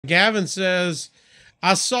Gavin says,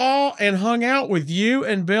 I saw and hung out with you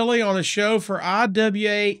and Billy on a show for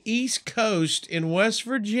IWA East Coast in West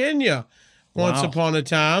Virginia once upon a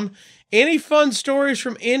time. Any fun stories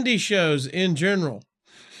from indie shows in general?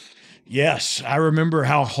 Yes, I remember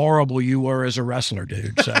how horrible you were as a wrestler,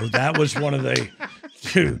 dude. So that was one of the,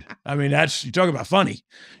 dude. I mean, you talk about funny.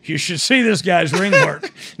 You should see this guy's ring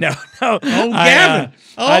work. No, Gavin.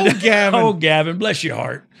 Oh, Gavin, bless your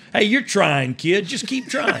heart. Hey, you're trying, kid. Just keep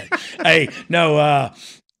trying. Hey, no,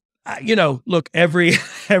 look,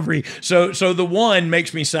 so the one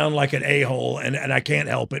makes me sound like an a-hole, and I can't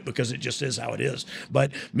help it because it just is how it is.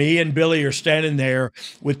 But me and Billy are standing there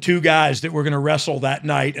with two guys that were going to wrestle that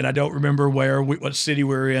night, and I don't remember what city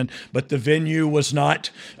we were in, but the venue was not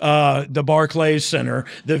the Barclays Center.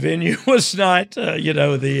 The venue was not,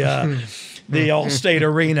 the Allstate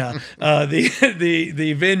Arena.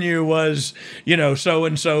 The venue was,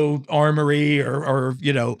 so-and-so Armory or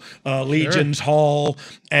Legion's Hall.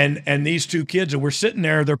 And these two kids, and we're sitting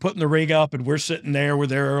there, they're putting the ring up and we're sitting there, we're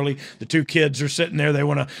there early. The two kids are sitting there. They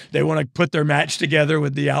want to put their match together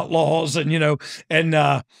with the Outlaws and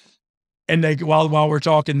they, while we're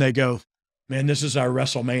talking, they go, man, this is our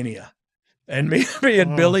WrestleMania. And me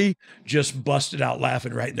and Billy just busted out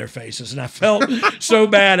laughing right in their faces. And I felt so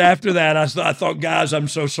bad after that. I thought, guys, I'm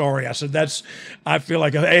so sorry. I said, I feel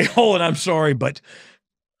like an a-hole and I'm sorry, but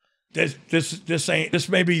this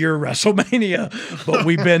may be your WrestleMania, but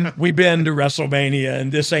we've been to WrestleMania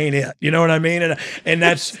and this ain't it. You know what I mean? And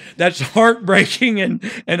that's heartbreaking and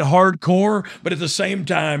hardcore. But at the same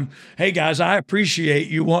time, hey guys, I appreciate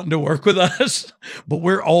you wanting to work with us, but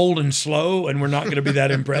we're old and slow and we're not going to be that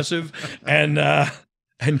impressive.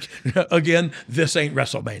 And again, this ain't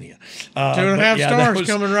WrestleMania. 2.5 stars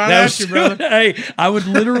coming right at you, brother. Hey, I would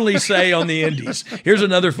literally say on the indies. Here's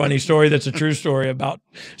another funny story that's a true story about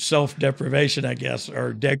self-deprivation, I guess,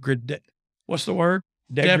 or what's the word?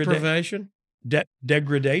 Deprivation?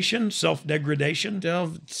 Degradation? Self-degradation?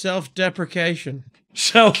 Self-deprecation.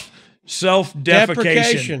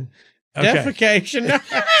 Self-defecation. Okay. Defecation.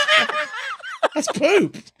 That's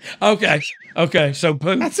poop. Okay. So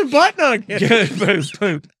poop. That's a butt nugget. Good,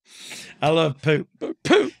 poop. I love poop.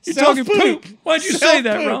 Poop. You're talking poop. Why'd you say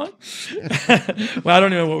that, Ron? Well, I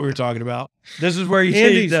don't even know what we were talking about. This is where you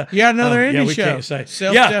see the... You got another indie show. Can't say.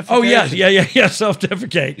 Self-defecate. Oh, yeah,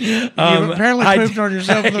 self-defecate. You apparently pooped on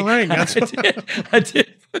yourself in the ring. That's I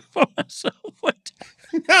did poop on myself.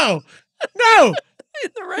 No.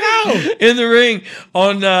 In the ring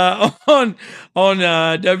on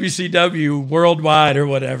WCW Worldwide or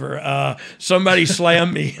whatever. Somebody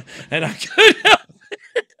slammed me and I couldn't help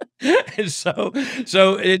it. And so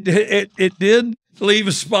it did leave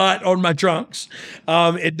a spot on my trunks.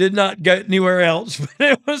 It did not go anywhere else, but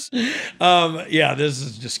it was this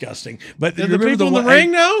is disgusting. But did the people in the ring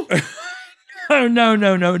know? Oh, no.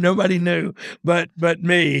 Nobody knew but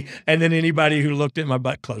me, and then anybody who looked at my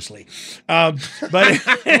butt closely. But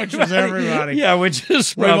which was everybody. Yeah, which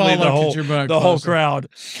is probably the whole crowd.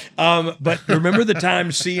 But remember the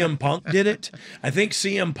time CM Punk did it? I think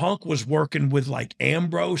CM Punk was working with like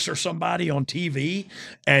Ambrose or somebody on TV,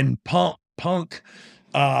 and Punk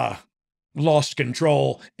lost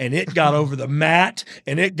control and it got over the mat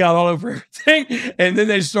and it got all over everything, and then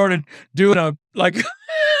they started doing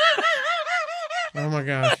Oh my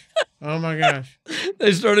gosh.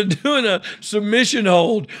 They started doing a submission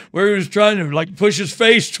hold where he was trying to push his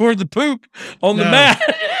face toward the poop on the mat.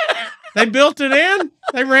 They built it in?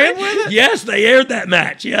 They ran with it? Yes, they aired that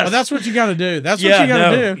match. Yes. Well, that's what you got to do. That's what you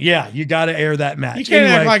got to do. Yeah, you got to air that match. You can't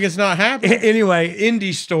act like it's not happening. Anyway, a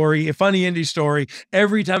funny indie story.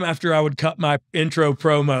 Every time after I would cut my intro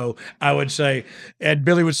promo, I would say, and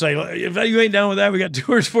Billy would say, if you ain't done with that, we got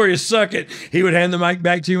 2 words for you, suck it. He would hand the mic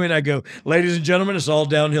back to you and I go, ladies and gentlemen, it's all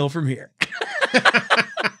downhill from here.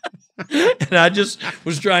 And I just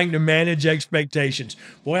was trying to manage expectations.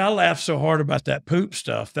 Boy, I laughed so hard about that poop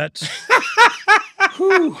stuff. That's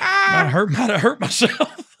might have hurt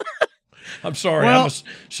myself. I'm sorry. I'm a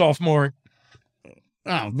sophomore.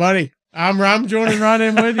 Oh, buddy, I'm joining right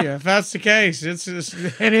in with you. If that's the case,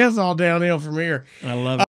 it is all downhill from here. I love it.